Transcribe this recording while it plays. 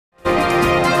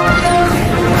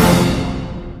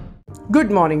Good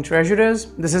morning, treasurers.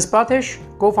 This is Parthesh,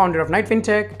 co-founder of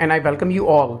Fintech, and I welcome you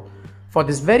all for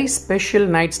this very special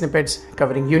night snippets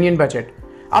covering Union Budget.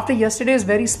 After yesterday's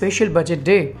very special budget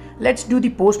day, let's do the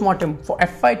post-mortem for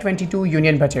FY22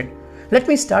 Union Budget. Let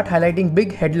me start highlighting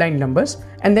big headline numbers,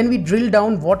 and then we drill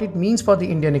down what it means for the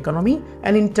Indian economy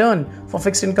and in turn for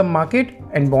fixed income market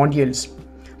and bond yields.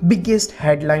 Biggest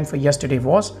headline for yesterday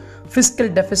was fiscal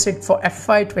deficit for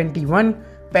FY21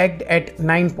 pegged at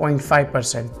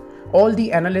 9.5%. All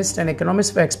the analysts and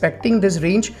economists were expecting this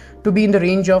range to be in the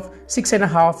range of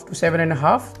 6.5 to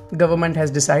 7.5. Government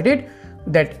has decided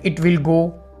that it will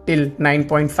go till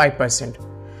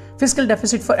 9.5%. Fiscal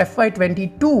deficit for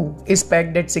FY22 is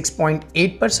pegged at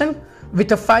 6.8%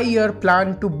 with a 5-year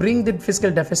plan to bring the fiscal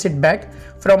deficit back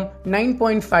from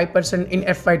 9.5% in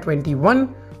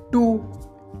FY21 to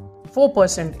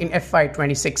 4% in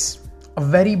FY26. A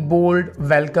very bold,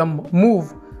 welcome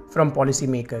move from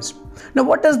policymakers. Now,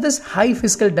 what does this high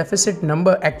fiscal deficit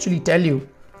number actually tell you?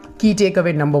 Key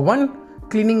takeaway number 1,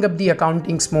 cleaning up the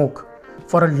accounting smoke.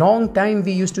 For a long time,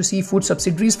 we used to see food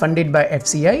subsidiaries funded by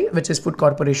FCI, which is Food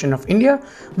Corporation of India,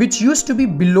 which used to be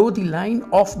below the line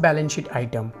of balance sheet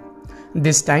item.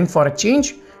 This time, for a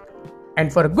change,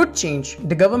 and for a good change,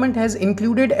 the government has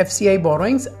included FCI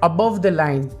borrowings above the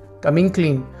line, coming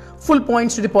clean. Full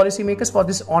points to the policymakers for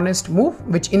this honest move,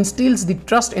 which instills the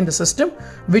trust in the system,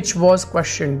 which was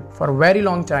questioned for a very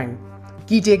long time.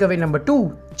 Key takeaway number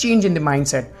 2, change in the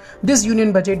mindset. This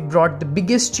union budget brought the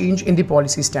biggest change in the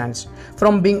policy stance,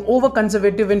 from being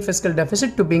over-conservative in fiscal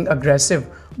deficit to being aggressive,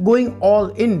 going all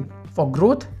in for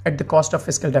growth at the cost of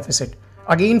fiscal deficit.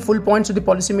 Again, full points to the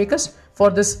policymakers for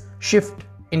this shift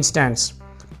in stance.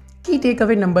 Key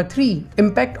takeaway number 3,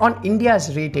 impact on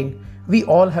India's rating. We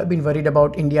all have been worried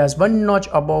about India's one notch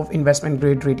above investment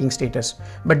grade rating status.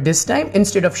 But this time,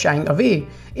 instead of shying away,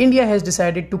 India has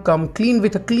decided to come clean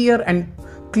with a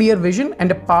clear vision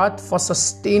and a path for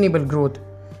sustainable growth.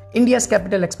 India's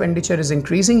capital expenditure is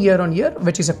increasing year on year,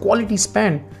 which is a quality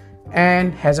span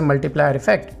and has a multiplier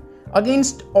effect.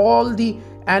 Against all the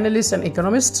analysts and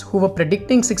economists who were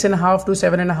predicting 6.5 to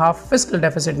 7.5 fiscal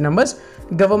deficit numbers,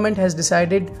 government has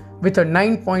decided with a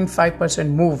 9.5%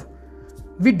 move.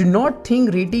 We do not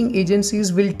think rating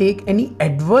agencies will take any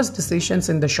adverse decisions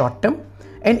in the short term,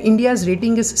 and India's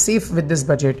rating is safe with this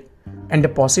budget and the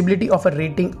possibility of a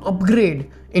rating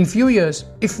upgrade in few years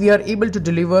if we are able to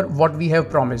deliver what we have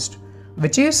promised,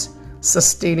 which is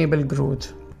sustainable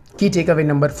growth. Key takeaway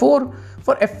number 4,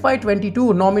 for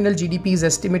FY22 nominal GDP is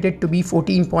estimated to be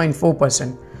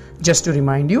 14.4%. Just to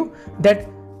remind you, that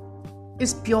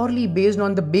is purely based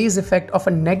on the base effect of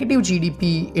a negative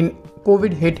GDP in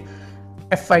COVID hit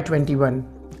FY21.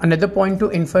 Another point to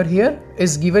infer here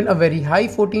is, given a very high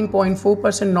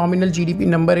 14.4% nominal GDP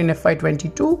number in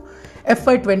FY22,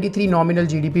 FY23 nominal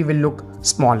GDP will look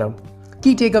smaller.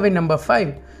 Key takeaway number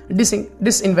 5,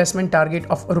 disinvestment target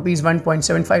of rupees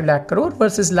 1.75 lakh crore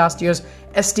versus last year's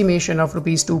estimation of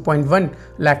rupees 2.1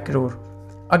 lakh crore.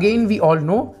 Again, we all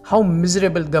know how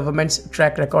miserable government's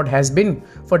track record has been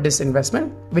for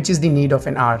disinvestment, which is the need of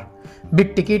an hour.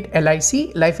 Big ticket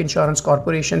LIC, Life Insurance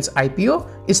Corporation's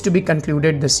IPO, is to be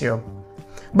concluded this year.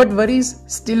 But worries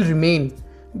still remain.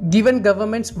 Given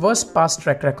government's worst past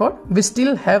track record, we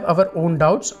still have our own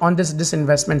doubts on this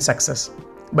disinvestment success.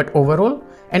 But overall,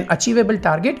 an achievable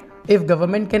target if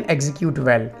government can execute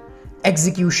well.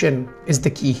 Execution is the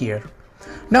key here.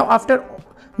 Now, after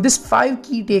these 5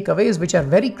 key takeaways, which are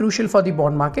very crucial for the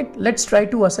bond market, let's try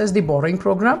to assess the borrowing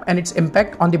program and its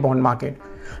impact on the bond market.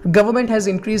 Government has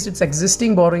increased its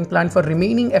existing borrowing plan for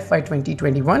remaining FY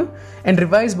 2021 and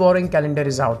revised borrowing calendar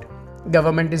is out.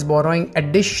 Government is borrowing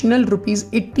additional rupees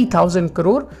 80,000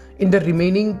 crore in the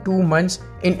remaining 2 months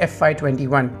in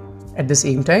FY21. At the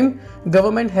same time,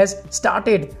 government has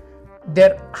started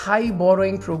their high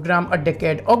borrowing program a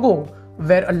decade ago,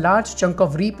 where a large chunk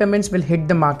of repayments will hit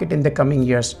the market in the coming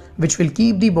years, which will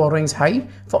keep the borrowings high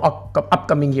for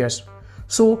upcoming years.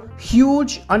 So,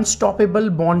 huge unstoppable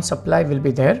bond supply will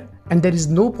be there, and there is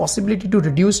no possibility to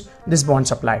reduce this bond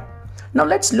supply. Now,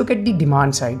 let's look at the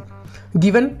demand side.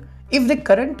 Given if the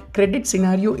current credit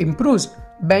scenario improves,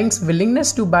 banks'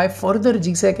 willingness to buy further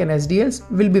GSEC and SDLs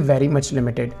will be very much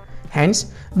limited.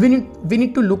 Hence, we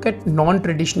need to look at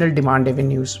non-traditional demand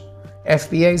avenues.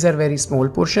 FPIs are a very small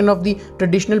portion of the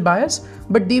traditional buyers,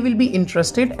 but they will be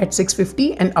interested at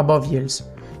 650 and above yields.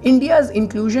 India's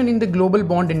inclusion in the global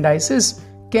bond indices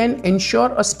can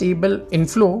ensure a stable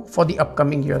inflow for the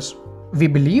upcoming years. We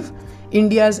believe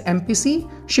India's MPC,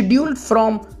 scheduled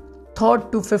from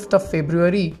 3rd to 5th of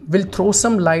February, will throw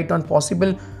some light on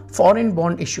possible foreign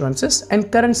bond issuances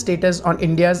and current status on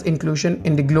India's inclusion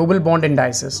in the global bond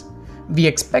indices. We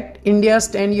expect India's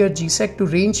 10-year GSEC to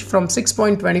range from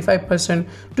 6.25%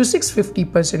 to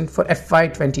 650% for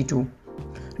FY22.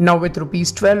 Now with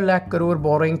rupees 12 lakh crore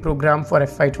borrowing program for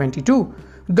FY22,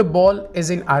 the ball is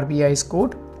in RBI's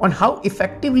court on how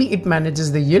effectively it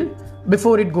manages the yield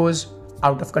before it goes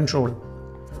out of control.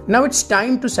 Now it's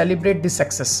time to celebrate this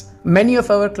success. Many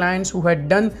of our clients who had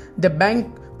done the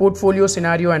bank portfolio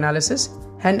scenario analysis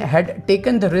and had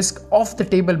taken the risk off the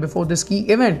table before this key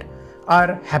event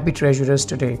are happy treasurers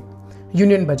today.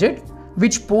 Union Budget,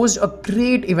 which posed a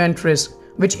great event risk,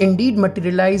 which indeed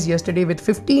materialized yesterday with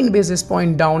 15 basis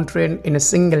point downtrend in a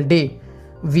single day,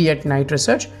 we at Knight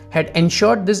Research had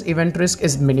ensured this event risk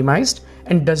is minimized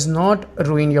and does not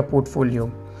ruin your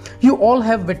portfolio. You all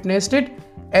have witnessed it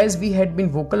as we had been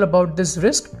vocal about this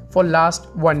risk for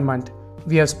last 1 month.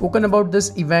 We have spoken about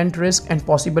this event risk and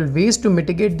possible ways to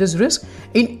mitigate this risk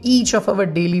in each of our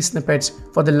daily snippets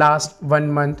for the last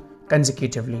 1 month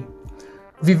consecutively.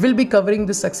 We will be covering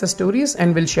the success stories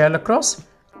and will share across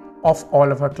of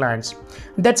all of our clients.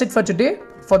 That's it for today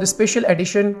for the special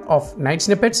edition of Night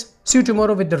Snippets. See you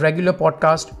tomorrow with the regular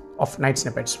podcast of Night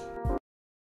Snippets.